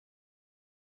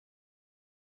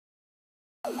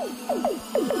Welcome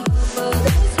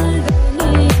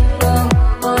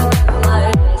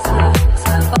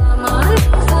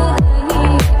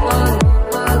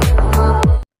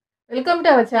to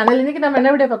our channel. இன்னைக்கு நம்ம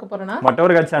என்ன வீடியோ பார்க்க போறோம்னா,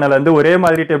 மற்றவர்கள் சேனல்ல இருந்து ஒரே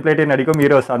மாதிரி டெம்ப்ளேட்டை நடிக்கும்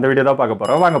ஹீரோஸ் அந்த வீடியோ தான் பார்க்க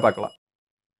போறோம். வாங்க பார்க்கலாம்.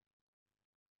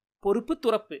 பொறுப்பு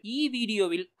துறப்பு.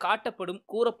 வீடியோவில் காட்டப்படும்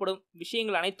கூறப்படும்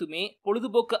விஷயங்கள் அனைத்துமே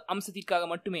பொழுதுபோக்கு அம்சத்திற்காக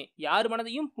மட்டுமே, யார்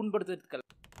மனதையும் புண்படுத்துவதற்கல்ல.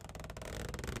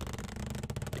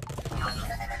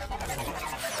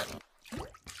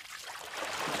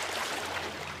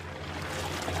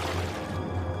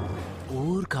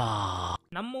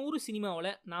 நம்ம ஊர் சினிமாவில்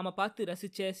நாம பார்த்து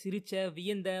ரசிச்ச, சிரிச்ச,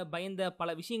 வியந்த, பயந்த பல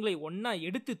விஷயங்களை ஒன்னா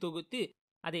எடுத்து தொகுத்து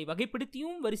அதை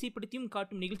வகைப்படுத்தியும் வரிசைப்படுத்தியும்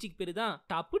காட்டும் நிகழ்ச்சிக்கு பேரு தான்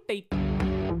டாப்பு டைப்.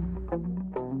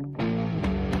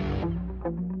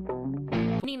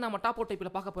 நம்ம டாப் டைப்ல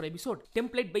பார்க்க போற எபிசோட்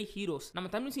டெம்ப்ளேட் பை ஹீரோஸ். நம்ம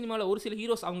தமிழ் சினிமாவில் ஒரு சில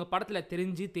ஹீரோஸ் அவங்க படத்துல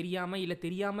தெரிஞ்சு தெரியாம இல்ல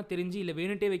தெரியாம தெரிஞ்சு இல்ல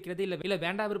வேணுட்டே வைக்கிறது இல்ல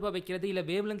வேண்டா விருப்பா வைக்கிறது இல்ல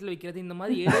வேவ்லென்த்ல வைக்கிறது, இந்த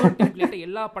மாதிரி ஏதோ டெம்ப்ளேட்டை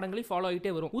எல்லா படங்களையும் ஃபாலோ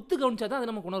ஆகிட்டே வரும். உத்து கவனிச்சாதான் அதை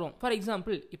நம்ம உணரும். ஃபார்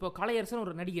எக்ஸாம்பிள், இப்போ கலையரசன்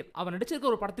ஒரு நடிகர், அவர் நடிச்சிருக்க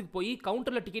ஒரு படத்துக்கு போய்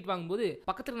கவுண்டர்ல டிக்கெட் வாங்கும்போது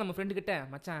பக்கத்துல நம்ம ஃப்ரெண்டு கிட்ட,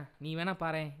 மச்சான் நீ வேணா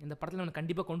பாரு இந்த படத்துல அவனை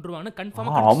கண்டிப்பா கொண்டுருவான்னு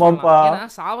கன்ஃபார்மா, ஏன்னா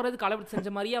சாவறதுக்கு அளவு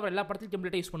செஞ்ச மாதிரி அவர் எல்லா படத்திலும்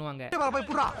டெம்ப்ளேட்டை யூஸ் பண்ணுவாங்க.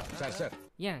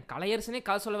 ஏன் கலையரசனே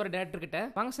காசு சொல்ல வர டேரக்டர் கிட்ட,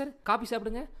 வாங்க சார் காபி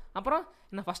சாப்பிடுங்க, அப்புறம்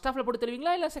என்ன ஃபர்ஸ்ட் ஹாஃப்ல போட்டு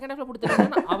தருவீங்களா இல்ல செகண்ட் ஹாஃப்ல போட்டு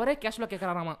தருவீங்களா, அவரே கேஷ்ல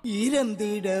கேக்குறாராமா.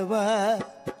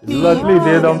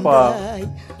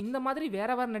 இந்த மாதிரி வேற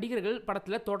வேற நடிகர்கள்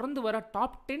படத்துல தொடர்ந்து வர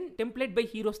டாப் 10 டெம்ப்ளேட் பை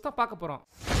ஹீரோஸ் தான் பார்க்க போறோம்.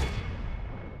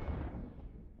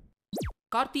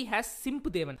 கார்த்தி ஹேஸ் சிம்பு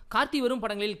தேவன். கார்த்தி வரும்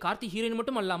படங்களில் கார்த்தி ஹீரோயின்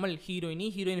மட்டும் அல்லாமல்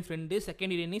ஹீரோயின் ஃப்ரெண்டு,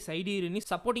 செகண்ட் ஹீரோயினி, சைடு ஹீரோயினி,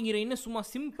 சப்போர்ட்டிங் ஹீரோயின், சும்மா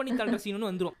சிம் பண்ணி தள்ளுற சீனுன்னு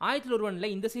வந்துரும். 1001ல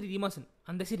இந்த சீரி ரீமாசன்,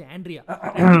 அந்த சீரி ஆண்ட்ரியா,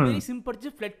 சிம்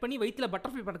படிச்சு ஃபிளட் பண்ணி வயித்துல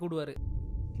பட்டர்ஃப்ளை பறக்க விடுவாரு.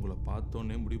 உங்களை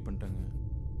பார்த்தோன்னே முடிவு பண்ணிட்டாங்க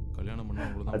கல்யாணம் பண்ணா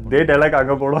உங்களுக்கு தான். அதே டயலாக்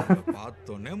அங்க போடும்.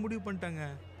 பார்த்தோன்னே முடிவு பண்ணிட்டாங்க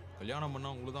கல்யாணம் பண்ணா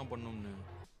உங்களுக்கு தான் பண்ணணும்னு.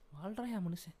 வாழ்றாயா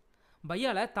மனுஷன்.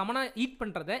 பையால தமனா ஈட்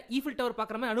பண்றத ஈஃபில் டவர்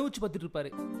பாக்குற மாதிரி அனுபவிச்சு பார்த்துட்டு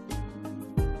இருப்பாரு.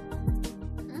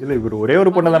 இல்ல இவர் ஒரே ஒரு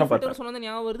பொண்ணு தான பார்த்தா சொன்னது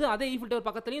ஞாபகம் வருது. அதே ஈஃபில் டவர்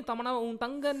பக்கத்துலயும் தமனா உன்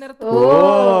தங்க நேரத்துல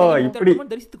இப்படி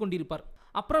தரிசித்துக் கொண்டிருப்பார்.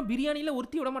 அப்புறம் பிரியாணில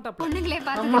ஒருத்தி விட மாட்டா. பொண்ணுங்களே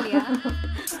பார்த்ததில்லையா?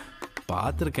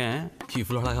 பார்த்திருக்கேன்,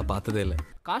 இவ்வளவு அழகா பார்த்ததே இல்ல.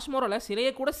 காஷ்மோரால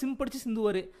சிலையை கூட சிம் படிச்சு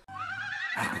சிந்துவாரு.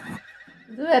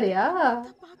 இது வேறயா?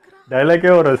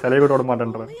 டயலாக்கே ஒரு சிலை கூட விட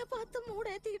மாட்டேன்றான்.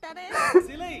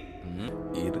 சிலை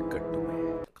இருக்கட்டும்.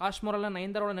 காஷ்மோரால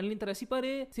நயன்தாரோட நளினத்தை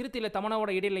ரசிப்பாரு. சிறுத்தையில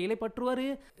தமனாவோட இடையில இலை பற்றுவாரு.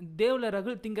 தேவ்ல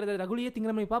ரகுல் திங்கிறத ரகுலியே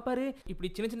திங்கிற மாதிரி பாப்பாரு. இப்படி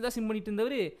சின்ன சின்னதா சிம் பண்ணிட்டு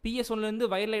இருந்தவரு PS1ல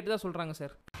இருந்து வயர் லைட் தான் சொல்றாங்க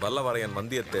சார். வல்லவரையன்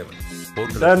வந்தியத்தேவன்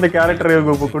இந்த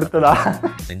கேரக்டர் கொடுத்ததா?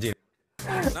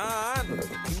 நான்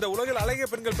இந்த உலகில் அழகிய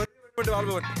பெண்கள்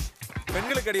வாழ்பவன்.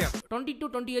 பெண்களுக்கு அடியா 20 to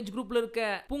 20 ஏஜ் குரூப்ல இருக்க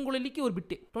பூங்குழலிக்கு ஒரு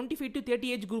பிட், 25 to 30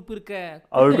 ஏஜ் குரூப் இருக்க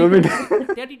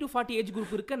 30 to 40 ஏஜ்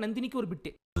குரூப் இருக்க நந்தினிக்கு ஒரு பிட்.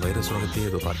 வைரஸ் உலகத்தையே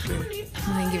ஏதோ பார்த்துட்டேன்.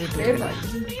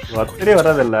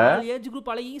 வரதில்ல ஏஜ்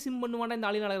குரூப் அழகியும் சிம் பண்ணுவாண்டா இந்த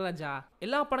ஆளி அழகராஜா.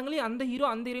 எல்லா படங்களையும் அந்த ஹீரோ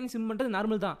அந்த ஹீரோயின் சிம் பண்றது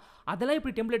நார்மல் தான். அதெல்லாம்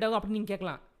இப்படி டெம்ப்ளேட் ஆகும் அப்படின்னு நீங்க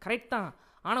கேட்கலாம். கரெக்ட் தான்.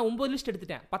 ஆனா 9 லிஸ்ட்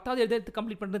எடுத்துட்டேன், 10வது எடுத்து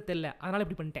கம்ப்ளீட் பண்றது தெரியல, அதனால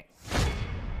இப்படி பண்ணிட்டேன்.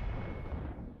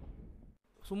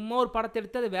 சும்மா ஒரு படத்தை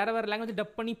எடுத்து அதை வேற வேற லாங்குவேஜ்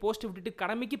டப் பண்ணி போஸ்ட் விட்டுட்டு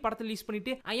கடமைக்கு படத்தை ரிலீஸ்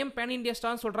பண்ணிட்டு ஐ எம் பேன் இண்டியா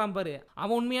ஸ்டார்னு சொல்றான் பாரு.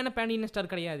 அவன் உண்மையான பேன் இண்டியா ஸ்டார்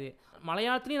கிடையாது.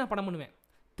 மலையாளத்துலையும் நான் படம் பண்ணுவேன்,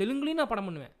 தெலுங்குலையும் நான் படம்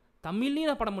பண்ணுவேன், தமிழ்லையும்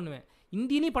நான் படம் பண்ணுவேன்,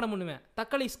 இந்தியிலையும் படம் பண்ணுவேன்.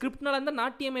 தக்காளி ஸ்கிரிப்ட்னால இருந்தால்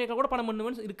நாட்டிய அமெரிக்கா கூட படம்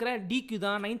பண்ணுவேன்னு இருக்கிற டிக்யூ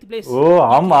தான் 9th பிளேஸ். ஓ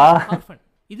ஆமா.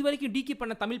 இது வரைக்கும் டிக்யூ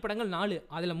பண்ண தமிழ் படங்கள் 4.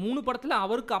 அதுல 3 படத்துல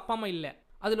அவருக்கு அப்பா அம்மா இல்ல.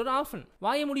 அதுல ஒரு ஆர்ஃபன்.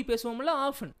 வாய மூடி பேசுவோம்ல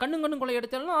ஆர்ஃபன். கண்ணும் கொலை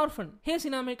எடுத்தாலும் ஆர்ஃபன். ஹே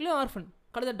சினிமாக்களையும் ஆர்ஃபன்.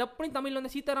 கழுத டப் பண்ணி தமிழ்ல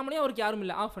வந்து சீதாராமனே அவருக்கு யாரும்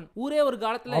இல்ல, ஆஃபன். ஊரே ஒரு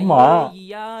காலத்துல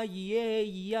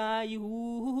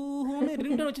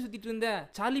ரிங்டோன் வச்சு சுத்திட்டு இருந்த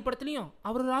சார்லி படத்துலயும்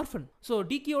அவர் ஒரு ஆர்ஃபன். சோ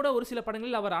டிகியோட ஒரு சில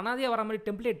படங்களில் அவர் அனாதையா வர மாதிரி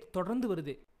டெம்ப்ளேட் தொடர்ந்து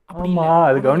வருது.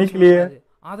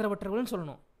 ஆதரவற்றவர்கள்னு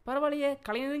சொல்லணும். பரவாயில்லையே,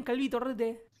 கலைஞரின் கல்வி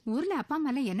தொடருதே. ஊர்ல அப்பா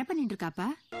அம்மா என்ன பண்ணிட்டு இருக்காப்பா?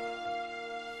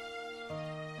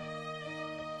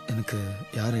 எனக்கு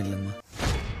யாரும் இல்லம்மா.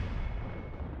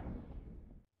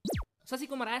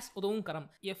 சசிகுமார் ஆஸ் உதவும் கரம்.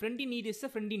 எ friend in need is a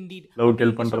friend in deed. Love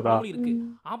help பண்றதா இருக்கு.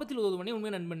 ஆபத்தில் உதவுவனே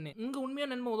உண்மையான நண்பன். உங்க உண்மையான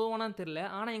நண்பன் உதவானான்னு தெரியல,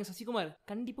 ஆனா எங்க சசிகுமார்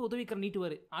கண்டிப்பா உதவிக்கர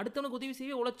நீட்டுவாரு. அடுத்தவனுக்கு உதவி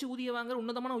செய்ய உழைச்சு ஊதிய வாங்குற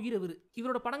உன்னதமான உயிர் அவரு.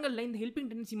 இவரோட படங்கள்ல இந்த ஹெல்பிங்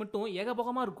டெண்டன்சி மட்டும்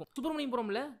ஏகபோகமா இருக்கும்.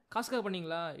 சுப்பிரமணியபுரம்ல காசுக்காக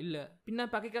பண்ணீங்களா? இல்ல. பின்ன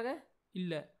பகைக்காக?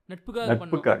 இல்ல.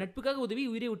 நட்புக்காக உதவி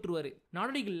உயிரை விட்டுருவாரு.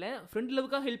 நாடோடிகள்ல ஃப்ரெண்ட்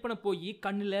லவ்க்காக ஹெல்ப் பண்ண போய்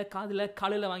கண்ணுல காதுல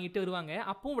காலில வாங்கிட்டு வருவாங்க,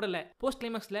 அப்பவும் விடல. போஸ்ட்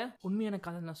கிளைமாக்ஸ்ல உண்மையான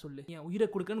காதல் நான் சொல்லு, என் உயிரை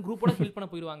கொடுக்கன்னு குரூப்போட ஹெல்ப் பண்ண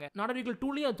போயிருவாங்க. நாடோடிகள்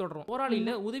 2லயும் தொடரும்.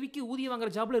 போராளியில உதவிக்கு ஊதிய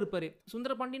வாங்குற ஜாப்ல இருப்பாரு.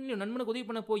 சுந்தர பாண்டியன் நண்பனுக்கு உதவி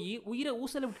பண்ண போய் உயிரை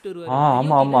ஊசல விட்டுட்டு வருவாரு.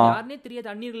 யாருனே தெரியாத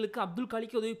அந்நியர்களுக்கு அப்துல்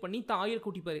காலிக்கு உதவி பண்ணி தான் ஆயிரம்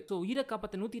கூட்டிப்பாரு. சோ உயிரை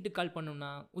காப்பாத்த 108 கால்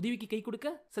பண்ணணும்னா உதவிக்கு கை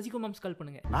கொடுக்க சசிகுமார் கால்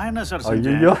பண்ணுங்க. நான் என்ன சார்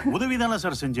செஞ்சேன்? உதவி தானே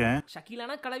சார் செஞ்சேன்.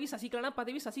 ஷக்கீலானா கலவி, சசிகலானா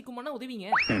பதவி, சசிகுமார்னா உதவிங்க.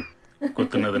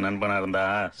 குத்துனது நண்பனா இருந்தா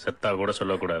செத்தா கூட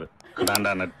சொல்லக்கூடாது.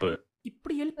 அதான்டா நட்பு.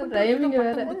 இப்படி ஹெல்ப் Rhyming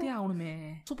வேற. பண்றதே ஆகணுமே.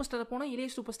 சூப்பர் ஸ்டார் போனா இளைய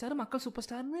சூப்பர் ஸ்டார், மக்கள் சூப்பர்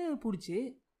ஸ்டார்னு போடுச்சு.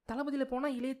 தளபதியில போனா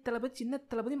இளைய தளபதி, சின்ன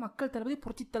தளபதி, மக்கள் தளபதி,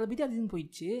 புரட்சி தளபதி அதுன்னு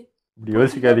போயிடுச்சு. இப்படி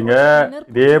யோசிக்காதீங்க,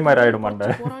 இதே மாதிரி ஆயிடும் மாண்டா.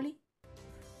 போராளி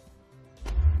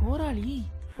போராளி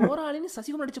போராளின்னு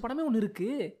சசிகுமார் நடிச்ச படமே ஒண்ணு இருக்கு,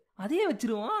 அதே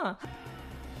வச்சிருவான்.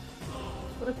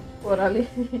 போராளி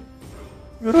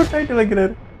இவரோ டைட்டில்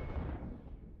வைக்கிறாரு.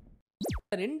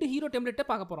 2 ஹீரோ டெம்ப்ளேட்டை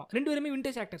பார்க்க போறோம். 2 பேருமே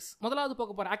விண்டேஜ் ஆக்டர்ஸ். முதலாவது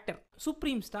பார்க்க போற actor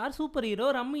supreme star, super hero,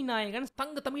 rummy நாயகன்,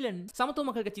 தங்க தமிழன், சமத்துவ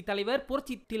மக்கள் கட்சி தலைவர்,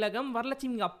 புரட்சி திலகம்,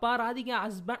 வரலட்சுமி அப்பா, ராதிகா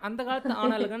ஹஸ்பண்ட், அந்த காலத்து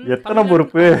ஆனலகன், எத்தனை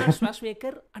பொறுப்பு.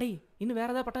 அடே இன்னும் வேற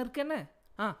ஏதாவது பட்டம் இருக்கு என்ன?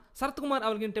 சரத்குமார்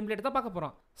அவர்களின் டெம்ப்ளேட் தான் பார்க்க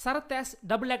போறோம். Sarath as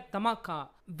double act dhamaka,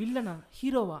 வில்லனா,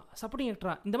 ஹீரோவா, சப்போர்ட்டிங்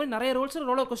ஆக்டரா, இந்த மாதிரி நிறைய ரோல்ஸ்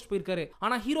ரோலர் கோஸ்ட் போயிருக்காரு.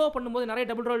 ஆனா ஹீரோ பண்ணும்போது நிறைய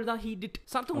டபுள் ரோல் தான் ஹீ டிட்.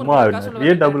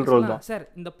 சரத்குமார் சார்,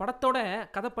 இந்த படத்தோட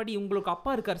கதைப்படி உங்களுக்கு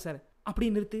அப்பா இருக்காரு சார், அப்படி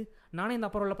நிறுத்து, நானே இந்த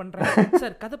அப்பா ரோல பண்றேன்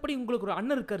சார். கதைப்படி உங்களுக்கு ஒரு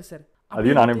அண்ணன் இருக்காரு சார்,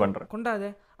 அதையும் நானே பண்றேன். கொண்டாத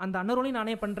அந்த அண்ணரோலையும்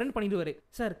நானே பண்றேன்னு பண்ணிடுவாரு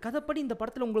சார். கதைப்படி இந்த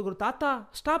படத்துல உங்களுக்கு ஒரு தாத்தா,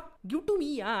 stop, give to me,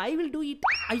 I will do it.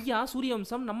 ஐயா,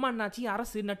 சூரியவம்சம், நம்ம அண்ணாச்சி,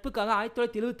 அரசு, நட்புக்காக,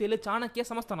 1977, சாணக்கிய,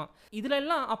 சமஸ்தானம், இதுல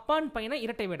எல்லாம் அப்பான் பையனை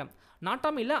இரட்டை வேடம்.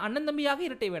 நாட்டாமையில அண்ணன் தம்பியாக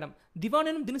இரட்டை வேடம்.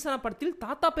 திவானும் தினசன படத்தில்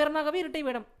தாத்தா பேரனாகவே இரட்டை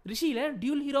வேடம். ரிஷியில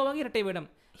டியூல் ஹீரோவாக இரட்டை வேடம்.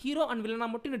 ஹீரோ அண்ட் வில்லனா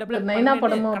மட்டும் டபுள்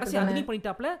கடைசி அதுலயும்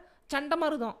பண்ணிட்டாப்ல. சண்டமா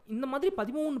இருக்கும். இந்த மாதிரி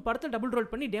 13 படத்துல டபுள் ரோல்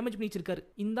பண்ணி டேமேஜ் பண்ணி வச்சிருக்காரு.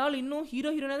 இந்த ஆள் இன்னும் ஹீரோ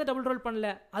ஹீரோனா டபுள் ரோல்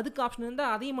பண்ணல, அதுக்கு ஆப்ஷன் இருந்தா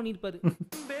அதையும் பண்ணிருப்பாரு.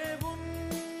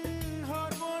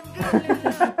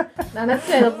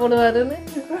 நினைச்சேன் போடுவாருன்னு.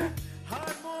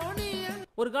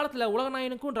 ஒரு காலத்துல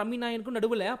உலகநாயனுக்கும் ரம்மி நாயனுக்கும்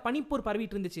நடுவுல பனிப்போர்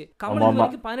பரவிட்டு இருந்துச்சு. கமல்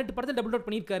 18 படத்துல டபுள் ரோல்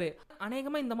பண்ணிருக்காரு.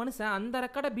 அநேகமா இந்த மனுஷன் அந்த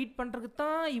ரெக்கார்டை பீட் பண்றதுக்கு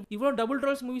தான் இவ்வளவு டபுள்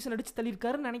ரோல்ஸ் மூவிஸ் நடிச்சு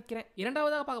தள்ளிருக்காருன்னு நினைக்கிறேன்.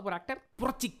 இரண்டாவதாக பார்க்க போற ஆக்டர்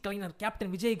புரட்சி கலைஞர்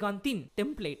கேப்டன் விஜயகாந்தின்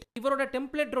டெம்ப்ளேட். இவரோட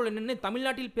டெம்ப்ளேட் ரோல் என்னன்னு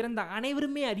தமிழ்நாட்டில் பிறந்த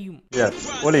அனைவருமே அறியும்.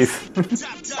 போலீஸ்.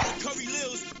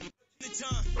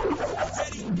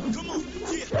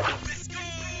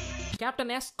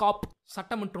 கேப்டன் எஸ் காப்,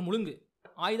 சட்டம் மற்றும் ஒழுங்கு,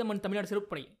 ஆயுதம் தமிழ்நாடு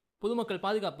சிறப்புப்படை, பொதுமக்கள்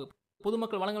பாதுகாப்பு,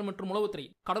 பொதுமக்கள் வளங்கள் மற்றும் உளவுத்துறை,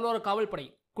 கடலோர காவல்படை,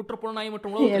 குற்றப்புலனாய்வு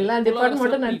மற்றும்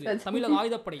உளவுத்துறை, தமிழக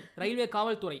ஆயுதப்படை, ரயில்வே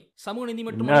காவல்துறை, சமூக நீதி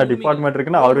மற்றும்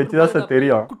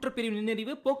குற்றப்பிரிவு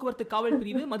நிர்ணயிவு, போக்குவரத்து காவல்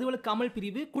பிரிவு, மதுவிலக்கு அமல்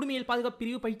பிரிவு, குடிமையியல் பாதுகாப்பு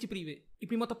பிரிவு, பயிற்சி பிரிவு,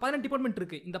 இப்படி மொத்தம் 18 டிபார்ட்மெண்ட்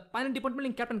இருக்கு. இந்த 18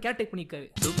 டிபார்ட்மெண்ட் கேப்டன் கேர்டேக் பண்ணிருக்காரு.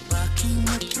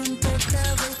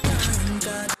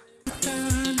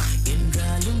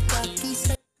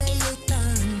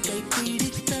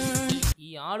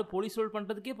 ஆளு போலீஸ் ரோல்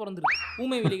பண்றதுக்கே பிறந்திருக்கு.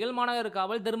 ஊமை வெளிகள், மாநகர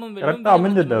காவல், தர்மம்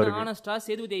வெளியும், ஆனஸ்டா,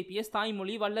 சேதுபதி ஐபிஎஸ்,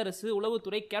 தாய்மொழி, வல்லரசு,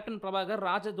 உளவுத்துறை, கேப்டன் பிரபாகர்,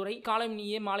 ராஜதுரை, காலம்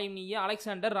நீயே, மாலையும் நீயே,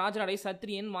 அலெக்சாண்டர், ராஜநடை,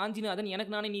 சத்திரியன், வாஞ்சிநாதன்,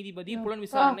 எனக்கு நானே நீதிபதி, புலன்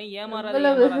விசாரணை,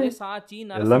 ஏமாறாதே, சாட்சி,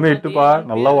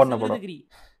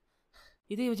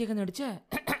 இதே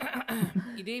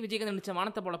விஜயகாந்த் நடிச்ச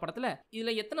வானத்தை போல படத்துல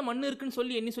இதுல எத்தனை மண்ணு இருக்குன்னு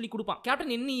சொல்லி எண்ணி சொல்லி கொடுப்பான்.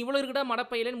 கேப்டன் என்ன இவ்வளவு இருக்குடா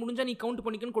மடப்பையில, முடிஞ்சா நீ கவுண்ட்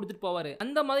பண்ணிக்கன்னு கொடுத்துட்டு போவாரு.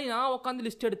 அந்த மாதிரி நான் உட்காந்து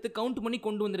லிஸ்ட் எடுத்து கவுண்ட் பண்ணி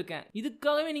கொண்டு வந்திருக்கேன்.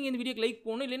 இதுக்காகவே நீங்க இந்த வீடியோக்கு லைக்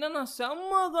போடணும், இல்லைன்னா நான்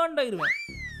செம்ம காண்டாயிருவேன்.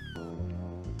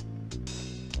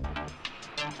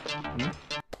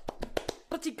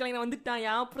 புரட்சி கலைஞன்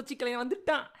வந்துட்டான், புரட்சி கலைஞன்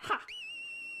வந்துட்டான்.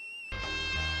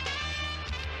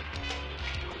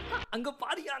 அங்க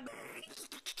பாரியா,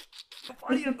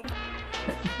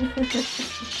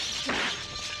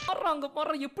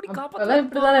 எப்படி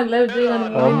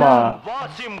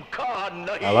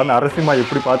நரசிம்மா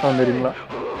எப்படி பார்த்தோம் தெரியுங்களா?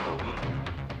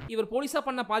 இவர் போலீஸா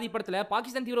பண்ண பாதி படத்துல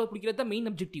பாகிஸ்தான் தீவிரவாத பிடிக்கிறது மெயின்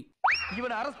அப்ஜெக்டிவ்.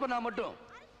 இவனை அரெஸ்ட் பண்ணா மட்டும்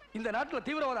இந்த நாட்டுல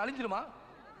தீவிரவாதம் அழிஞ்சிருமா?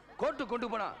 கோர்ட்டு கொண்டு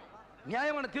போனா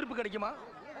நியாயமான தீர்ப்பு கிடைக்குமா?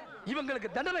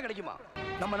 இவங்களுக்கு தண்டனை கிடைக்குமா?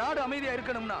 நம்ம நாடு அமைதியா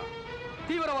இருக்கணும்னா,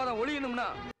 தீவிரவாதம் ஒழியணும்னா,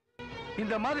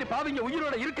 இந்த மாதிரி பாவிங்க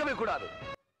உயிரோட இருக்கவே கூடாது.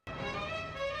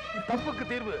 தப்புக்கு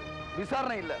தீர்வு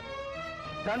விசாரணை இல்ல,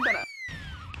 தண்டனை.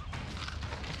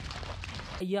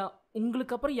 ஐயா,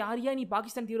 உங்களுக்கு அப்புறம் யாரையா நீ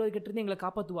பாகிஸ்தான் தீவிரவாதி கிட்ட இருந்து எங்களை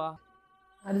காப்பாத்துவா?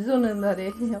 Arjun இருந்தாரே,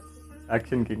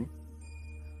 action king.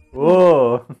 ஓ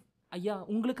ஐயா,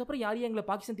 உங்களுக்கு அப்புறம் யாரையா எங்களை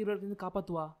பாகிஸ்தான் தீவிரவாதத்துல இருந்து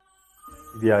காப்பாத்துவா?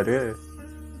 இது யாரு?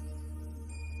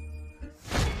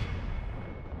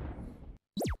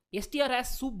 எஸ்டிஆர்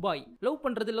ஆஸ் சூப் பாய். லவ்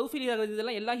பண்றது, லவ் ஃபெயிலியர் ஆகுது,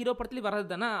 இதெல்லாம் எல்லா ஹீரோ படத்துலயும் வரது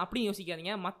தானே அப்படின்னு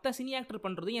யோசிக்காதீங்க. மத்த சினி ஆக்டர்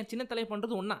பண்றது, என் சின்ன தலை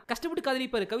பண்றது ஒண்ணா. கஷ்டப்பட்டு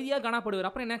காதலிப்பாரு, கவிதையா காணப்படுவார்,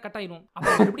 அப்புறம் என்ன கட்டாயிரும்.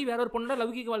 அப்புறம் எப்படி வேற ஒரு பொண்ணோட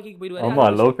லௌகிக வாழ்க்கைக்கு போயிடுவாரு. ஆமா,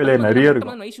 லவ் ஃபெயிலியர் நிறைய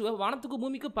இருக்கு. வைஷுவ வானத்துக்கு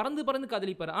பூமிக்கு பறந்து பறந்து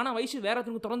காதலிப்பாரு, ஆனா வைஷு வேற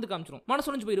ஒருத்தருக்கு தொடர்ந்து காமிச்சிரும், மனசு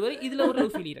உடைஞ்சு போயிடுவாரு. இதுல ஒரு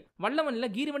லவ் ஃபெயிலியர். வல்லவன்ல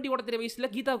கீரி வண்டி ஓட தெரிய வயசுல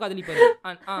கீதாவை காதலிப்பாரு.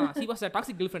 C was a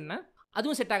toxic girlfriend.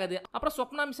 அதுவும் செட் ஆகாது. அப்புறம்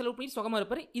சொப்னா மிஸ் லவ் பண்ணி சுகமா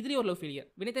இருப்பாரு. இதுலயும் ஒரு லவ் ஃபெயிலியர்.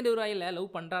 வினய் தண்டை ராயில லவ்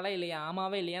பண்றாளா இல்லையா,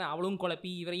 ஆமாவே இல்லையா, அவளும்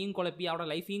குழப்பி இவரையும் குழப்பி அவரோட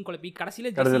லைஃபையும் குழப்பி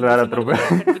கடைசியில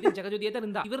ஜெகஜோதியா தான்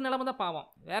இருந்தா. இவர் நிலைமை தான் பாவம்.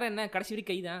 வேற என்ன, கடைசி வரை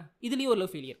கைதான். இதுலயும் ஒரு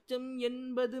லவ் ஃபெயிலியர்.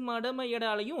 என்பது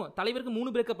மடமையடாலையும் தலைவருக்கு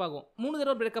 3 பிரேக்கப் ஆகும். 3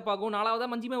 தடவை பிரேக்கப் ஆகும். 4வதா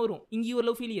மஞ்சிமே வரும். இங்கே ஒரு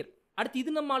லவ் ஃபெயிலியர். அடுத்து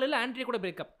இது நம்ம ஆளுல ஆண்ட்ரியா கூட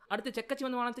பிரேக்கப். அடுத்து செக்கச்சி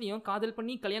வந்து வானத்திலையும் காதல்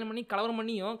பண்ணி கல்யாணம் பண்ணி கலவரம்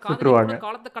பண்ணியும்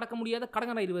காலத்தை கடக்க முடியாத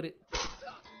கடங்கடா இருவாரு.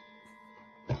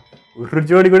 ஒரு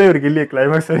ஜோடி கூட இவருக்கு இல்லையே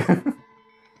கிளைமேக்ஸ்.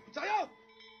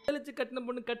 கட்டின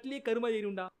பொண்ணு கட்டிலே கருமா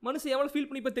ஏறிண்டா. மனுஷன் எவ்வளவு ஃபீல்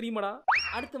பண்ணிப்ப தெரியுமாடா.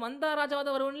 அடுத்து வந்தா ராஜாவாத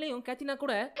வருவன்லயும் கேத்தினா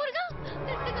கூட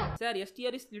sir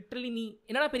STR is literally me.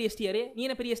 என்னடா பெரிய எஸ்டிஆர், நீ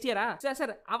என்ன பெரிய எஸ்டிஆரா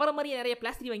சார்? அவரை மாதிரி நிறைய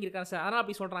பிளாஸ்டிக் வாங்கியிருக்காங்க சார், அதனால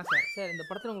அப்படி சொல்றான் சார். இந்த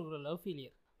படத்துல உங்களுக்கு love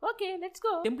failure. Okay let's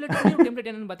go. Template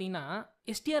என்னன்னு பாத்தீங்கன்னா,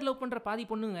 எஸ்டிஆர் லவ் பண்ற பாதி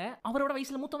பொண்ணுங்க அவரோட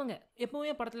வயசுல மூத்தவங்க.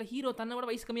 எப்பவுமே படத்துல ஹீரோ தன்னோட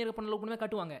வயசு கம்மியா பண்ண லவ் பண்ணவே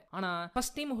காட்டுவாங்க. ஆனா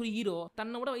ஃபர்ஸ்ட் டைம் ஒரு ஹீரோ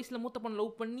தன்னோட வயசுல மூத்த பொண்ணு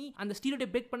லவ் பண்ணி அந்த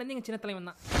ஸ்டீரியோடைப் பிரேக் பண்ணது எங்க சின்ன தலைவன்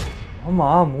தான்.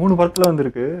 ஆமா 3 படத்துல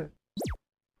வந்திருக்கு.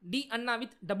 D Anna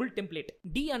with double template.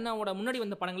 D அண்ணாவோட முன்னாடி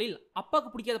வந்த படங்களில் அப்பாக்கு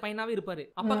பிடிக்காத பையனாவே இருப்பாரு.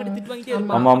 அப்பா கிட்ட திட்டு வாங்கிட்டே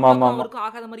இருப்பாரு. அவருக்கு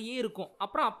ஆகாத மாதிரியே இருக்கும்.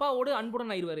 அப்புறம் அப்பாவோட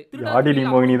அன்புடன் ஆயிடுவாரு.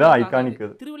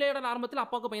 திருவிளையாடல் ஆரம்பத்தில்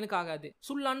அப்பாவுக்கு பையனுக்கு ஆகாது.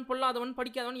 சுல்லான், பொல்லாதவன்,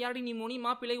 படிக்காதவன், யாரடி நீ மோனி,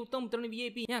 மாப்பிள்ளை, உத்தம் உத்தரன்,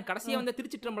 விஐபி, ஏன் கடைசியா வந்த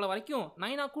திருச்சிற்றம்பல வரைக்கும்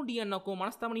நயனாக்கும் டி அண்ணாக்கும்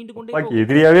மனஸ்தாபம் நீண்டு கொண்டே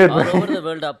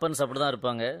அப்படிதான்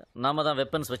இருப்பாங்க. நாம தான்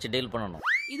வெப்பன்ஸ் வச்சு டீல் பண்ணணும்.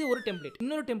 இது ஒரு டெம்ப்ளேட்.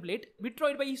 இன்னொரு template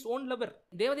விட்ராய்ட் by his own lower.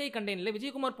 தேவதையை கண்டேன்ல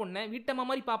விஜயகுமார் பொண்ணை வீட்டம்மா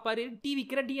மாதிரி பாப்பாரு டிவி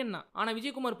டிஎன்னா. ஆனா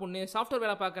விஜயகுமார் பொண்ணு சாஃப்ட்வேர்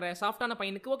வேலை பாக்குற சாஃப்டான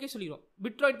பையனுக்கு ஓகே சொல்லிடும்.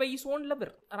 விட்ராய்ட் பை ஹிஸ் ஓன்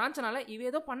லவர். ராஞ்சனால இவ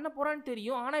ஏதோ பண்ண போறான்னு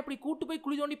தெரியும். ஆனா இப்படி கூட்டு போய்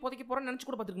குழி தோண்டி புதைக்க போறான்னு நினைச்சு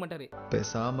கூட பாத்துக்க மாட்டாரு.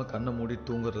 பேசாம கண்ணை மூடி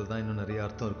தூங்குறது தான் இன்னும் நிறைய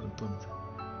அர்த்தம் இருக்குன்னு தோணுது.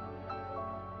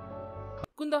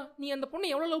 குந்தா, நீ அந்த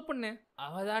பொண்ணை எவ்வளவு லவ் பண்ண?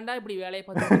 அவதாண்டா இப்படி வேலையை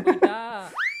பார்த்து போயிட்டா.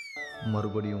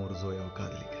 மறுபடியும் ஒரு ஜோயாவை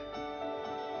காதலிக்க.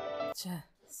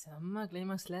 செம்ம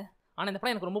கிளைமாக்ஸ்ல. ஆனா இந்த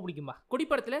படம் எனக்கு ரொம்ப பிடிக்கும்பா.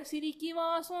 குடிப்படத்துல சிரிக்கி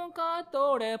வாசம்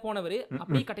காத்தோட போனவரு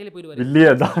அப்படியே கட்டையில போயிடுவாரு.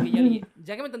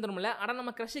 ஜெகமே தந்திரம்ல அட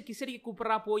நம்ம கிரஷ் கிசடிக்கு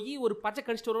கூப்பிடறா போய் ஒரு பச்சை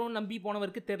கடிச்சிட்டு வரும் நம்பி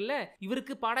போனவருக்கு தெரியல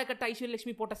இவருக்கு பாடக்கட்ட ஐஸ்வர்ய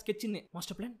லட்சுமி போட்ட ஸ்கெட்ச்னு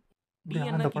மாஸ்டர் பிளான்.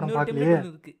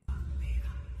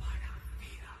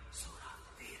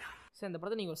 இந்த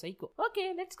படத்தை நீங்க ஒரு சைக்கோ. Okay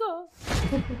let's go.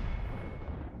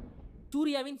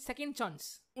 சூர்யாவின் செகண்ட் சான்ஸ்.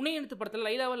 உன்னை எடுத்து படத்துல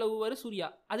லைலாவை லவ் வரு சூர்யா.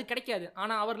 அது கிடைக்காது.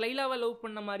 ஆனா அவர் லைலாவை லவ்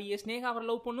பண்ண மாதிரியே ஸ்னேகா அவர்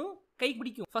லவ் பண்ணும், கை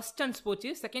பிடிக்கும். ஃபர்ஸ்ட் சான்ஸ் போச்சு,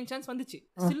 செகண்ட் சான்ஸ் வந்துச்சு.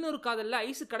 சில்னூர் காதல்ல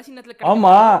ஐஸ் கடைசி நேரத்துல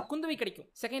கிடைக்கும், குந்தவை கிடைக்கும்.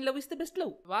 Second love is the best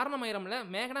love. வாரணமாயிரம்ல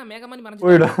மேகனா மேக மாதிரி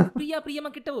மறைஞ்சு பிரியா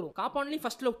கிட்ட வரும். காப்பான்லி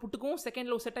first love புட்டுக்கும்,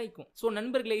 second love set ஆயிக்கும். So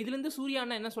நண்பர்களே, இதுல இருந்து சூர்யா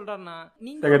அண்ணா என்ன சொல்றாருன்னா,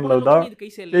 நீங்க இது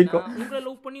கை சேரல, உங்களை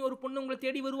லவ் பண்ணி ஒரு பொண்ணு உங்களை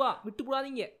தேடி வருவா, விட்டு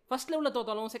போடாதீங்க. ஃபர்ஸ்ட் லவ்ல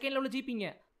தோத்தாலும் செகண்ட் லவ்ல ஜீப்பீங்க.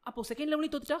 அப்போ செகண்ட்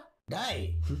லவ்லயும் தோத்துட்டா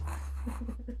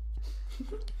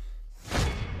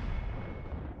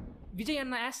விஜய்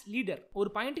அண்ணா ஆஸ் லீடர். ஒரு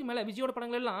பாயிண்ட்டுக்கு மேல விஜயோட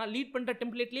படங்கள் எல்லாம் லீட் பண்ற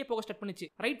டெம்ப்ளேட்லயே போக ஸ்டார்ட் பண்ணுச்சு.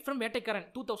 ரைட் ஃப்ரம் வேட்டைக்காரன்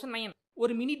 2009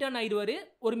 ஒரு மினி டான் ஆயிடுவாரு,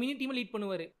 ஒரு மினி டீம் லீட்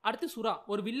பண்ணுவாரு. அடுத்து சுரா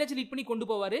ஒரு வில்லேஜ் லீட் பண்ணி கொண்டு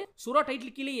போவாரு. சுரா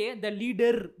டைட்டில் கீழேயே த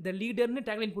லீடர்னு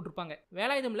டேக்லைன் போட்டுருப்பாங்க.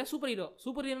 வேலாயுதம்ல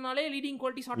சூப்பர் ஹீரோனாலே லீடிங்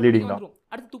குவாலிட்டி ஷார்ட் வந்துரும்.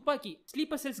 அடுத்து துப்பாக்கி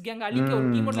ஸ்லீப்பர் செல்ஸ் கேங் அழிக்க ஒரு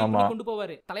டீம் லீட் பண்ணி கொண்டு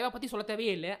போவாரு. தலைவா பத்தி சொல்ல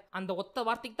தேவையே இல்ல, அந்த ஒத்த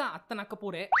வார்த்தைக்கு தான் அத்தனை அக்க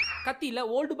போறே. கத்தியில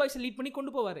ஓல்டு பாய்ஸ் லீட் பண்ணி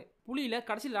கொண்டு போவாரு. புலியில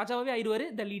கடைசியில் ராஜாவே ஆயிடுவாரு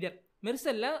த லீடர்.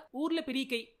 மெர்சல்ல ஊர்ல பெரிய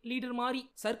கை லீடர் மாதிரி.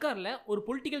 சர்க்கார்ல ஒரு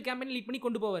பொலிட்டிக்கல் கேம்பெயின் லீட் பண்ணி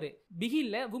கொண்டு போவாரு.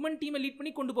 பிகில்ல வுமன் டீமை லீட்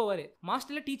பண்ணி கொண்டு போவாரு.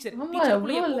 மாஸ்டர்ல டீச்சர்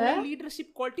லீடர்ஷிப்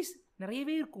குவாலிட்டிஸ்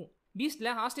நிறையவே இருக்கும்.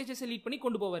 பீஸ்ட்ல ஹாஸ்டேஜஸ் லீட் பண்ணி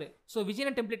கொண்டு போவாரு. சோ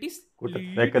விஜயன் டெம்ப்ளேட் இஸ்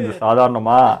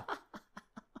சாதாரணமா.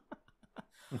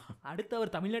 அடுத்து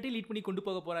அவர் தமிழ்நாட்டை லீட் பண்ணி கொண்டு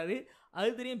போக போறாரு.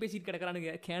 அது தெரியும் பேசிட்டு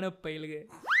கிடக்குறானுங்க கேனப்பைலுகு.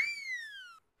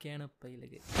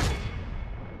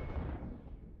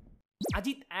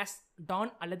 அஜித் ஆஸ்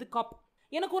டான் அல்லது காப்.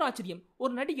 எனக்கு ஒரு ஆச்சரியம்,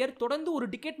 ஒரு நடிகர் தொடர்ந்து ஒரு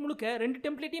டிக்கெட் முழுக்க 2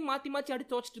 டெம்ப்ளேட்டையும் மாத்தி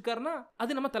அடிச்சு வச்சுட்டு இருக்காருன்னா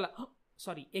அது நம்ம தலை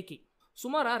ஏகே.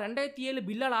 சுமாரா 2007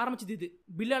 பில்லால ஆரம்பிச்சது இது.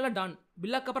 பில்லால டான்,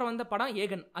 பில்லாக்கு அப்புறம் வந்த படம்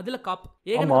ஏகன், அதுல காப்.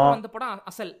 ஏகனுக்கு அப்புறம் வந்த படம்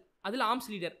அசல், அதுல ஆர்ம்ஸ்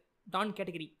லீடர் டான்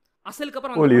கேட்டகரி. அசலுக்கு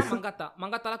அப்புறம் வந்த படம்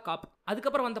மங்காத்தால காப்.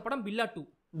 அதுக்கப்புறம் வந்த படம் பில்லா 2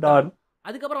 டான்.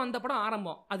 அதுக்கப்புறம் வந்த படம்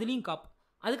ஆரம்பம், அதுலயும் காப்.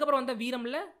 அதுக்கப்புறம் வந்த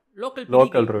வீரம்ல லோக்கல்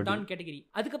டான் கேட்டகரி.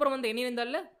 அதுக்கப்புறம் வந்த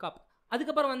எண்ணிருந்தால காப்.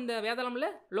 அதுக்கப்புறம் வந்த வேதாளம்ல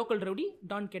லோக்கல் ரவுடி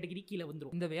டான் கேட்டகரி கீழே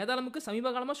வந்துடும். இந்த வேதாளமுக்கு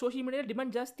சமீப காலமா சோசியல் மீடியால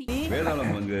டிமாண்ட் ஜாஸ்தி.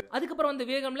 அதுக்கப்புறம் வந்து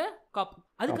வேகம்ல காப்.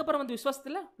 அதுக்கப்புறம் வந்து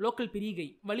விஸ்வாசத்துல லோக்கல் பெரிய கை.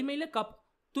 வலிமையில காப்.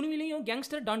 துணிவிலையும்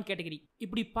கேங்ஸ்டர் டான் கேட்டகரி.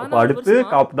 இப்படி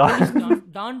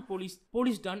டான்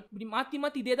போலீஸ் டான் இப்படி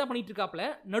மாத்தி இதே தான் பண்ணிட்டு இருக்காப்ல.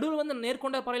 நடுவில் வந்து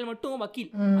நேர்கொண்ட பறையில் மட்டும்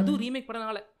வக்கீல், அதுவும் ரீமேக்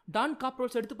படனால. டான் காப்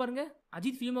ரோல்ஸ் எடுத்து பாருங்க.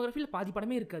 அஜித் ஃபிலிமோகிராஃபில பாதி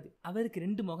படமே இருக்காது. அவருக்கு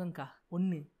 2 முகங்கா.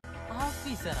 ஒன்னு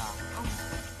ஆபீசரா,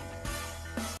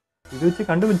 இது வச்சு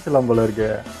கண்டுபிடிச்சலாம் போல இருக்கு.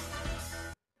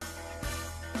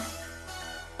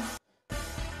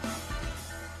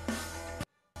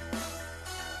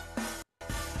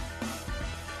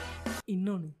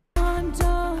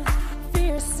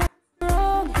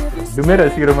 இதுமே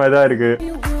ரசிக்கிற மாதிரி தான் இருக்கு.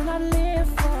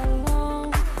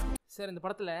 சார் இந்த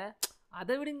படத்துல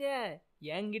அதை விடுங்க,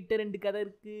 என்கிட்ட 2 கதை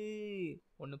இருக்கு.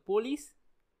 ஒன்னு போலீஸ்,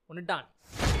 ஒன்னு Don.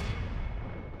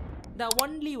 The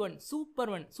only one,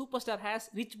 superstar has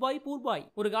rich boy, poor boy.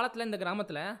 ஒரு காலத்துல இந்த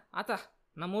கிராமத்துல ஆத்தா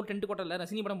நம்ம ஊர் டென்ட் கோட்டர்ல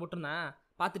ரஜினி படம் போட்டிருந்தேன்,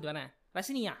 பார்த்துட்டு வரேன்.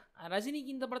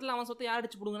 ரஜினிக்கு இந்த படத்துல அவன் சொத்தை யார்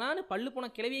அடிச்சு புடுங்கனான்னு பல்லு போன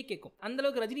கிளவியே கேட்கும். அந்த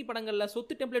அளவுக்கு ரஜினி படங்கள்ல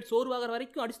சொத்து டெம்ப்ளேட் சோர்வாகிற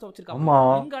வரைக்கும் அடிச்சு வச்சிருக்காங்க.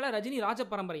 இங்கால ரஜினி ராஜ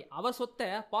பரம்பரை, அவர் சொத்தை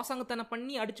பாசாங்கத்தனை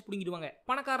பண்ணி அடிச்சு புடுங்கிடுவாங்க,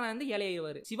 பணக்காரனா இருந்து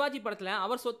ஏழையாயிருவாரு. சிவாஜி படத்துல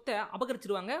அவர் சொத்தை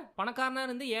அபகரிச்சிருவாங்க, பணக்காரனா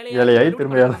இருந்து ஏழையாயி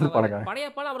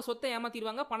படையப்பால அவர் சொத்தை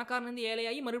ஏமாத்திடுவாங்க, பணக்காரன் இருந்து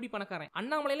ஏழையாயி மறுபடியும் பணக்காரன்.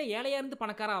 அண்ணாமலையில ஏழையா இருந்து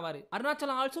பணக்காரன் ஆவாரு.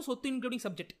 அருணாச்சலம் ஆல்சோ சொத்து இன்க்ளூடிங்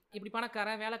சப்ஜெக்ட். இப்படி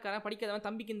பணக்காரன் வேலைக்காரன் படிக்காதவன்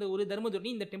தம்பிக்கு இந்த ஒரு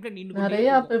தர்மதுரணி இந்த டெம்ப்ளேட்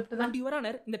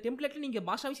இந்த டெம்ப்ளேட்ல நீங்க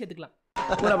பாஷாவை சேர்த்துக்கலாம்.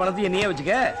 பூரா பணத்தை என்னையே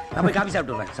வச்சுக்க, நம்ம காபி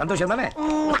சாப்பிட்டு வரேன். சந்தோஷம் தானே?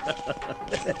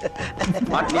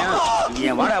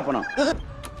 என் வாடா பணம்.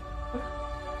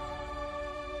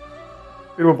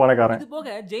 இது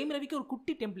போக ஜெயம் ரவிக்கு ஒரு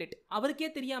குட்டி டெம்ப்ளேட் அவருக்கே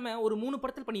தெரியாம ஒரு 3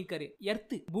 படத்தில் பண்ணியிருக்காரு.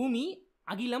 எர்த், பூமி,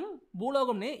 அகிலம்,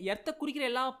 பூலோகம்னு எர்த்த குறிக்கிற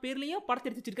எல்லா பேர்லயும் படத்தை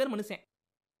எடுத்து வச்சிருக்காரு மனுஷன்.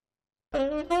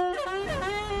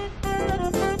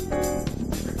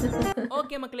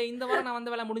 ஓகே மக்களே, இந்த வாரம் நான் வந்த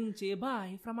வேலை முடிஞ்சிச்சு.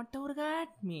 Bye from Ooruga.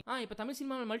 இப்போ தமிழ்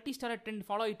சினிமாவில் மல்டி ஸ்டாரர் ட்ரெண்ட்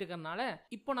ஃபாலோ ஆகிட்டு இருக்கறனால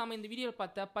இப்போ நாம இந்த வீடியோவில்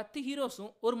பார்த்த 10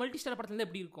 ஹீரோஸும் ஒரு மல்டி ஸ்டார் படத்துல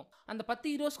எப்படி இருக்கும், அந்த 10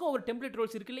 ஹீரோஸ்க்கும் ஒரு டெம்ப்ளேட்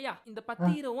ரோல்ஸ் இருக்கு இல்லையா, இந்த 10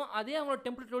 ஹீரோவும் அதே அவங்களோட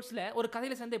டெம்ப்ளேட் ரோல்ஸ்ல ஒரு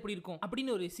கதையில சேர்ந்து எப்படி இருக்கும்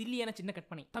அப்படின்னு ஒரு சில்லியான சின்ன கட்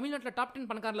பண்ணி. தமிழ்நாட்டில் டாப் 10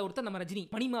 பணக்காரல ஒருத்தர் நம்ம ரஜினி.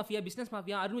 மணி மாஃபியா, பிசினஸ்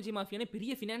மாஃபியா, அருண்விஜய் மாஃபியான்னு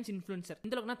பெரிய ஃபினான்ஸ் இன்ஃப்ளூயன்சர்.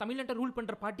 இந்த அளவுக்கு தமிழ்நாட்டை ரூல்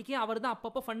பண்ற பார்ட்டிக்கே அவர் தான்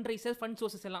அப்பப்போ ஃபண்ட் ரைசர், ஃபண்ட்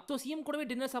சோர்சஸ் எல்லாம். ஸோ சிஎம் கூடவே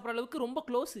டின்னர் சாப்பிட்ற அளவுக்கு ரொம்ப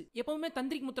க்ளோஸ். எப்பவுமே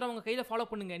தந்திரிக் முத்ரா அவங்க கையில ஃபாலோ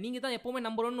பண்ணுங்க, நீங்க தான் எப்பவுமே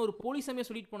நம்பர் 1 ஒரு போலீஸ்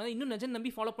சொல்லிட்டு போனது இன்னும் நஜன் நம்பி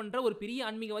ஃபாலோ பண்ற ஒரு பெரிய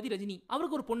ஆன்மீகவாதி ரஜினி.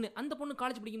 அவருக்கு ஒரு பொண்ணு, அந்த பொண்ணு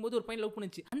காலேஜ் படிக்கும் போது ஒரு பையன் லவ்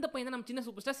பண்ணுச்சு. அந்த பையன் தான் நம்ம சின்ன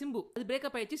சூப்பர் ஸ்டார் சிம்பு. அது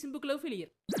பிரேக்கப் ஆயிடுச்சு, சிம்புக்கு லவ்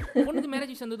ஃபெயிலியர். பொண்ணுக்கு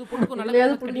மேரேஜ் வந்தது, பொண்ணுக்கு நல்ல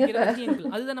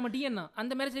அதுதான் நம்ம டிஎன்ஏ.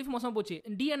 அந்த மேரேஜ் லைஃப் மோசமா போச்சு.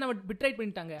 டிஎன்ஏ பிட்ரைட்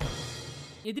பண்ணிட்டாங்க.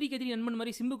 எதிரிக்கு எதிரி நண்பன்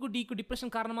மாதிரி சிம்புக்கு டிக்கு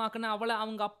டிப்ரெஷன் காரணமாக்குன அவளை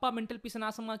அவங்க அப்பா மென்டல் பீஸை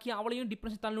நாசமாக்கி அவளையும்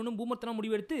டிப்ரெஷன் தள்ளணும் பூமர்த்தனம்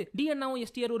முடிவெடுத்து டிஎன்ஏவும்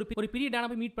எஸ்டிஆர் ஒரு பெரிய டானா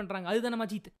போய் மீட் பண்றாங்க. அதுதான் நம்ம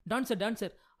அஜித்.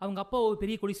 டான்சர் அவங்க அப்பா ஒரு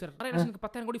பெரிய கோடீஸ்வரர்.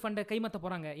 10,000 கோடி ஃபண்டை கைமாத்த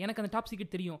போறாங்க. எனக்கு அந்த டாப்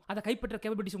சீக்ரெட் தெரியும், அதை கைப்பற்ற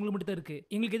கேபபிலிட்டிஸ் உங்களுக்கு மட்டும் தான் இருக்கு,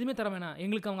 எங்களுக்கு எதுவுமே தர வேணாம்,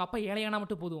 எங்களுக்கு அவங்க அப்பா ஏழையானா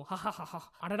மட்டும் போதும்.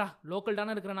 அடடா, லோக்கல்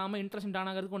டானா இருக்கிற நாம இன்ட்ரெஸ்ட்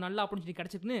டானாகிறதுக்கு நல்ல ஆப்பர்ச்சுனிட்டி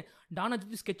கிடைச்சிட்டுன்னு டானா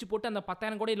அஜித் ஸ்கெட்ச் போட்டு அந்த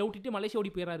 10,000 கோடியை லவுட்டிட்டு மலேசியா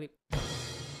ஓடி போயிடறாரு.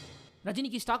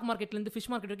 ரஜினிக்கு ஸ்டாக் மார்க்கெட்ல இருந்து ஃபிஷ்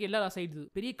மார்க்கெட் வரைக்கும் எல்லா ஆயிடுது,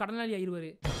 பெரிய கடனாளி ஆயிடுவாரு.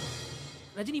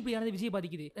 ரஜினி இப்படி யாராவது விஜய்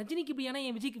பாதிக்குது, ரஜினிக்கு இப்படி ஏன்னா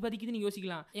என் விஜய்க்கு பாதிக்குது நீங்க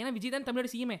யோசிக்கலாம். ஏன்னா விஜய் தான் தமிழோட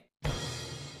சிஎம்ஏ.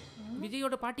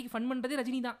 விஜயோட பார்ட்டிக்கு ஃபண்ட் பண்றதே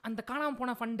ரஜினி தான். அந்த காணாம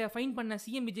போன ஃபண்டை ஃபைன் பண்ண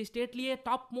CM Vijay ஸ்டேட்லயே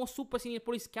top most super senior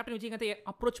police captain விஜயகாந்தை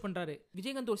approach பண்றாரு.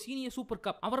 விஜயகாந்த் ஒரு சீனியர் சூப்பர்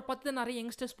கப். அவரை பார்த்து நிறைய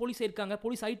யங்ஸ்டர்ஸ் போலீஸ்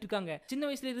ஆயிட்டு இருக்காங்க. சின்ன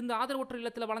வயசுல இருந்து ஆதரவற்ற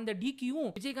இல்லத்துல வளர்ந்த டிகியும்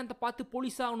விஜயகாந்தை பார்த்து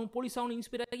போலீஸ் ஆகணும்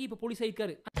இன்ஸ்பயர் ஆகி இப்ப போலீஸ்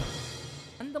ஆயிருக்காரு.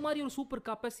 அந்த மாதிரி ஒரு சூப்பர்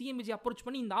காப்பை சிஎம் விஜய் அப்ரோச்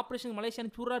பண்ணி இந்த ஆபரேஷன் மலேசியா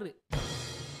அனுப்பிச்சுறாரு.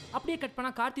 அப்படியே கட் பண்ணா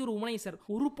கார்த்தி ஒரு உமனைசர்,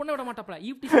 ஒரு பொண்ணை விட மாட்டாப்ல,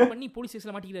 ஈவ்டீசிங் பண்ணி போலீஸ்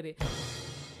ஸ்டேஷன்ல மாட்டிக்கிறாரு.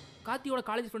 கார்த்தியோட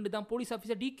காலேஜ் ஃப்ரெண்ட் தான் போலீஸ்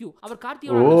ஆஃபீஸர் டிக்யூ. அவர்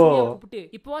கார்த்தியோட சூர்யா கூப்பிட்டு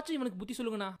இப்போவாச்சும் இவனுக்கு புத்தி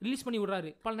சொல்லுங்கண்ணா ரிலீஸ் பண்ணி விடுறாரு.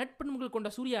 பல நட்பண்புகள் கொண்ட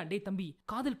சூர்யா, டே தம்பி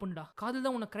காதல் பண்ணுடா, காதல்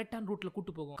தான் உன்னை கரெக்டான ரூட்ல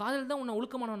கூட்டு போகும், காதல் தான் உன்னை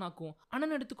ஒழுக்கமானவனாக்கும்.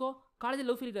 அண்ணன் எடுத்துக்கோ, காலேஜ்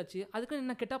லவ் ஃபெயிலியர் ஆச்சு, அதுக்கு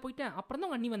என்ன கெட்டா போயிட்டேன், அப்புறம் தான்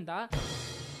உங்க அண்ணி வந்தா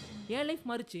என் லைஃப்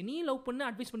மாறிச்சு, நீ லவ் பண்ணு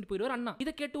அட்வைஸ் பண்ணிட்டு போயிடுவார் அண்ணா.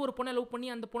 இதை கேட்டு ஒரு பொண்ணை லவ் பண்ணி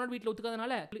அந்த பொண்ணோட வீட்டில்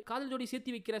ஒத்துக்காதனால காதல் ஜோடி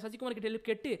சேர்த்து வைக்கிற சசிகுமார் கிட்ட ஹெல்ப்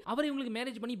கேட்டு அவர் இவங்களுக்கு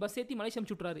மேரேஜ் பண்ணி பஸ் ஏற்றி மலேசியா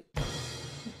அனுப்பிச்சு விட்டுறாரு.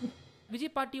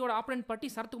 விஜய் பார்ட்டியோட ஆப்பரண்ட் பார்ட்டி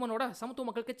சரத்குமாரோட சமத்துவ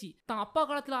மக்கள் கட்சி. தான் அப்பா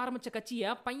காலத்துல ஆரம்பிச்ச கட்சியை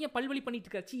பையன் பல்வழி பண்ணிட்டு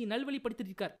இருக்காச்சு, நல்வழி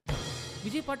படுத்திட்டு இருக்காரு.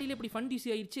 விஜய் பார்ட்டியில இப்படி ஃபண்ட் யூஸ்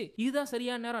ஆயிடுச்சு, இதுதான்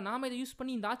சரியான நேரம், நாம இதை யூஸ்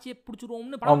பண்ணி இந்த ஆட்சியை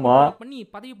பிடிச்சிருவோம்னு பண்ணி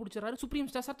பதவி பிடிச்சாரு சுப்ரீம்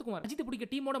ஸ்டார் சரத்குமார். அஜித் பிடிக்க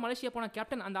டீமோட மலேசியா போன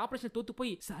கேப்டன் அந்த ஆபரேஷன் தோத்து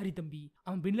போய், சாரி தம்பி,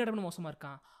 அவன் பின்லாடன் மோசமா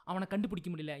இருக்கான், அவனை கண்டுபிடிக்க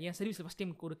முடியல, என் சர்வீஸ் ஃபர்ஸ்ட்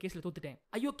டைம் ஒரு கேஸ்ல தோத்துட்டேன்.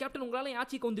 ஐயோ கேப்டன், உங்களால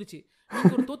ஆட்சிக்கு வந்துருச்சு,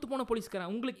 நீங்க ஒரு தோத்து போன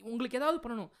போலீஸ்காரன், உங்களுக்கு ஏதாவது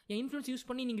பண்ணணும், என் இன்ஃப்ளூயன்ஸ் யூஸ்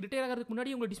பண்ணி நீங்க ரிட்டையர் ஆகிறதுக்கு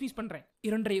முன்னாடி உங்களை டிஸ்மிஸ் பண்றேன்.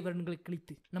 2.5 வருடங்களுக்கு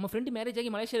கழித்து நம்ம ஃப்ரெண்ட் மேரேஜ்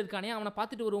ஆகி மலேசியா இருக்கானே, அவனை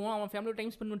பார்த்துட்டு வருவோம், அவன் ஃபேமிலியோட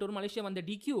டைம் ஸ்பெண்ட் பண்ணிட்டு வரும் மலேசியா வந்த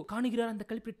டிக்யூ காணுகிறார் அந்த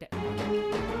கல்பிட்ட.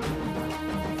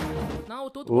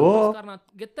 நான் தோத்து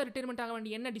கெத்தா ரிட்டையர்மெண்ட் ஆக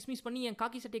வேண்டிய என்ன டிஸ்மிஸ் பண்ணி என்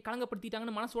காக்கி சட்டையை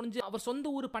கலங்கப்படுத்திட்டாங்கன்னு மனசு உடைஞ்சு அவர் சொந்த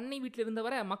ஊர் பண்ணை வீட்டில்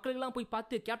இருந்தவரை மக்கள் எல்லாம் போய்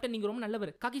பார்த்து, கேப்டன் நீங்க ரொம்ப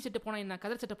நல்லவர், காக்கி சட்டை போனா என்ன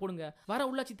கதர் சட்டை போடுங்க, வர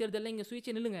உள்ளாட்சி தேர்தலில் இங்க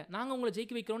சுயேட்சை நில்லுங்க, நாங்க உங்களை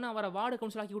ஜெயிக்க வைக்கிறோம்னு அவரை வார்டு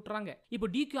கவுன்சில் ஆக்கி விட்டுறாங்க. இப்போ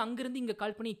டிக்கு அங்கிருந்து இங்க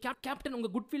கால் பண்ணி, கேப்டன்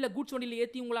உங்க குட்வில்ல கூட்ஸ் வண்டியில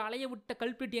ஏத்தி உங்களை அலைய விட்ட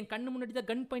கல்பிரிட் என் கண்ணு முன்னாடி தான்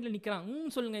கன் பாயிண்ட்ல நிக்கிறான்,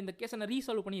 சொல்லுங்க இந்த கேஸை நான்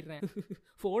ரீசால்வ் பண்ணிடுறேன்,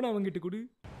 போன் அவங்கிட்ட கொடு.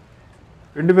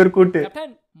 2 பேர் கூட்டு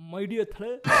கேப்டன் மை டியர் தல.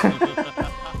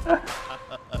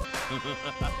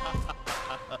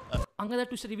 அங்கதான்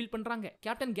ட்விஸ்ட் ரிவீல் பண்றாங்க.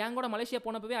 கேப்டன் கேங்கோட மலேசியா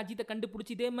போனப்பவே அஜித்தை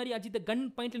கண்டுபிடிச்சி இதே மாதிரி அஜித்தை கன்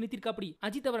பாயிண்ட்ல நிறுத்திருக்காப்படி.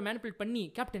 அஜித் அவரை மேனிபுலேட் பண்ணி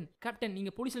கேப்டன்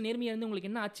நீங்க போலீஸ்ல நேர்மையா இருந்து உங்களுக்கு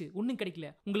என்ன ஆச்சு? ஒன்னும் கிடைக்கல.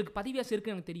 உங்களுக்கு பதவியாசை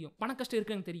இருக்கு எனக்கு தெரியும், பண கஷ்டம்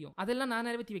இருக்கு எனக்கு தெரியும், அதெல்லாம் நான்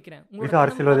நிறைவேற்றி வைக்கிறேன்.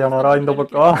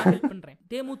 பண்றேன்.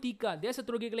 தேமுதிக தேச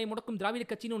துரோகிகளை முடக்கும் திராவிட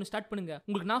கட்சின்னு ஒன்னு ஸ்டார்ட் பண்ணுங்க,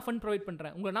 உங்களுக்கு நான் ஃபண்ட் ப்ரொவைட்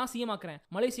பண்றேன், உங்களை நான் சிஎம் ஆக்குறேன்,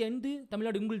 மலேசியா இருந்து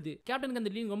தமிழ்நாடு உங்களுது. கேப்டனுக்கு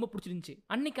அந்த டீலிங் ரொம்ப பிடிச்சிருந்துச்சு.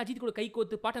 அன்னைக்கு அஜித் கூட கை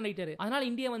கோத்து பாட்டன் ரைட்டர், அதனால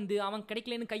இந்தியா வந்து அவன்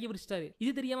கிடைக்கலன்னு கையை விரிச்சிட்டாரு.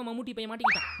 இது தெரியாம மம்முட்டி பையன்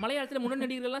மாட்டிக்கிட்டான். மலையாளத்துல முன்னணி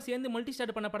நடிகர்கள் எல்லாம் சேர்ந்து மல்டி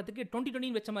ஸ்டார்ட் பண்ண படத்துக்கு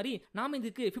 2020 வச்ச மாதிரி நாம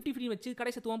இதுக்கு 50-50 வச்சு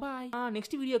கடை சத்துவோம். பாய்.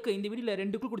 நெக்ஸ்ட் வீடியோக்கு இந்த வீடியோல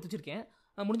 2 குழு கொடுத்து வச்சிருக்கேன்,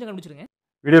 முடிஞ்ச கண்டுபிடிச்சிருங்க.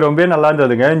 வீடியோ ரொம்ப நல்லா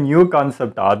இருந்ததுங்க. New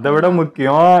concept. அதை விட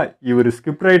முக்கியம் இவர்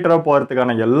ஸ்கிரிப்ட் ரைட்டரா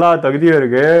போறதுக்கான எல்லா தகுதியும்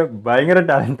இருக்கு. பயங்கர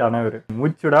டேலண்டானவர்.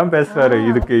 மூச்சுடாம பேசுறாரு.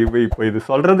 இதுக்கு இப்போ இது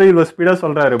சொல்றது இவ்வளவு ஸ்பீடா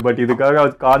சொல்றாரு. பட் இதுக்காக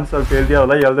கான்செப்ட் எழுதி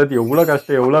அதெல்லாம் எழுதுறது எவ்வளவு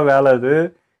கஷ்டம், எவ்வளவு வேலை. அது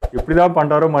எப்படிதான்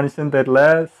பண்றாரோ மனுஷன் தெரியல.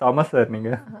 சம சார். நீங்க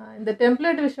இந்த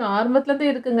டெம்ப்ளேட் விஷயம் ஆரம்பத்துல இருந்தே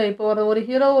இருக்குங்க. இப்போ ஒரு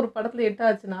ஹீரோ ஒரு படத்துல ஹிட்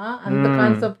ஆச்சுன்னா அந்த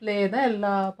கான்செப்ட்லயே தான்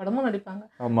எல்லா படமும் நடிப்பாங்க.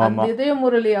 அந்த இதய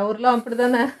முரளி அவர்லாம்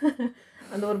அப்படிதானே.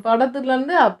 அந்த ஒரு படத்துல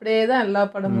இருந்து அப்படியே தான் எல்லா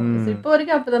படமும் இப்போ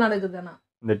வரைக்கும் அப்படிதான் நடக்குதுதானா.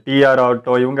 இந்த டிஆர்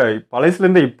ஆகட்டும், இவங்க பழசுல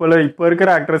இருந்து இப்போ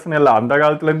இருக்கிற ஆக்ட்ரஸ்ன்னு இல்லை, அந்த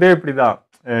காலத்துல இருந்தே இப்படிதான்.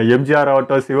 எம்ஜிஆர்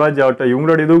ஆகட்டும், சிவாஜி ஆகட்டும்,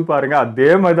 இவங்களோட இதுவும் பாருங்க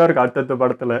அதே மாதிரி தான் இருக்கு அடுத்தடுத்த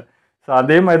படத்துல. ஸோ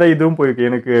அதே மாதிரி தான் இதுவும் போயிருக்கு.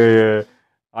 எனக்கு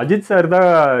அஜித் சார் தான்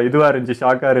இதுவா இருந்துச்சு,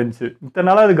 ஷாக்கா இருந்துச்சு. இத்தனை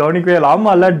நாளா அது கவனிக்கவே இல்லை.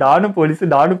 ஆமா இல்ல, டானு போலீஸ்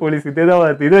இதே தான்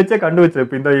வருது. இதை வச்சே கண்டுபிடிச்சேன்.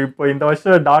 இப்போ இந்த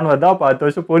வருஷம் டான் வருதா, 10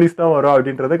 வருஷம் போலீஸ் தான் வரும்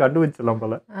அப்படின்றத கண்டுபிடிச்சிடலாம்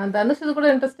போல. தனுஷ் கூட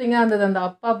இன்ட்ரெஸ்டிங்கா இருந்தது. அந்த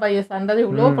அப்பா பையன் சண்டை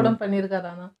இவ்வளவு படம் பண்ணிருக்காரு.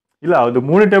 ஆனா இல்ல, அது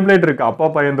 3 டெம்ப்ளேட் இருக்கு. அப்பா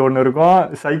பையன் ஒன்று இருக்கும்,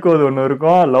 சைக்கோது ஒன்று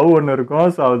இருக்கும், லவ் ஒன்று இருக்கும்.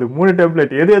 ஸோ அது 3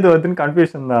 டெம்ப்ளேட். எது வருதுன்னு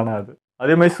கன்ஃபியூஷன் தானே அது.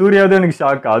 அதே மாதிரி சூர்யாவது எனக்கு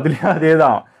ஷாக். அதுலயும் அதே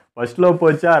தான். ஃபர்ஸ்ட் லவ்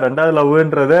போச்சா, 2வது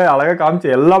லவ்ன்றது அழகா காமிச்சு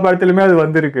எல்லா படத்துலையுமே அது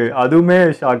வந்திருக்கு. அதுவுமே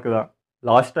ஷாக்கு தான்.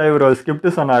 லாஸ்டா இவர் ஒரு ஸ்கிரிப்ட்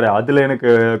சொன்னாரு. அதுல எனக்கு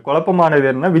குழப்பமானது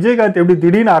என்னன்னா, விஜயகாந்த் எப்படி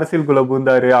திடீர்னு அரசியலுக்குள்ள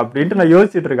பூந்தாரு அப்படின்ட்டு நான்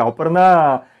யோசிச்சுட்டு இருக்கேன். அப்புறம் தான்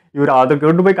இவர் அதை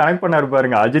கொண்டு போய் கனெக்ட் பண்ணாரு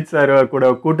பாருங்க. அஜித் சார்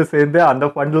கூட கூட்டு சேர்ந்து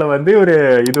அந்த ஃபண்ட்ல வந்து இவர்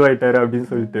இதுவாயிட்டாரு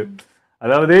அப்படின்னு சொல்லிட்டு.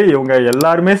 அதாவது இவங்க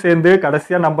எல்லாருமே சேர்ந்து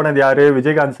கடைசியா நம்பினது யாரு?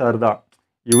 விஜயகாந்த் சார் தான்.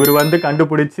 இவர் வந்து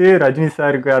கண்டுபிடிச்சு ரஜினி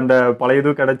சாருக்கு அந்த பழைய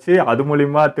இது கிடைச்சி அது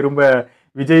மூலியமா திரும்ப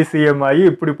விஜய் சிஎம் ஆகி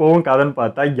இப்படி போகும் கதைன்னு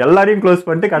பார்த்தா எல்லாரையும் க்ளோஸ்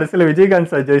பண்ணிட்டு கடைசியில்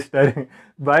விஜயகாந்த் சார் ஜெயிச்சிட்டாரு.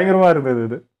 பயங்கரமா இருந்தது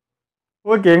இது.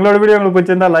 ஓகே, எங்களோட வீடியோ உங்களுக்கு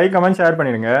பிடிச்சிருந்தா லைக், கமெண்ட், ஷேர்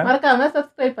பண்ணிடுங்க. மறக்காம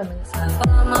சப்ஸ்கிரைப் பண்ணுங்க.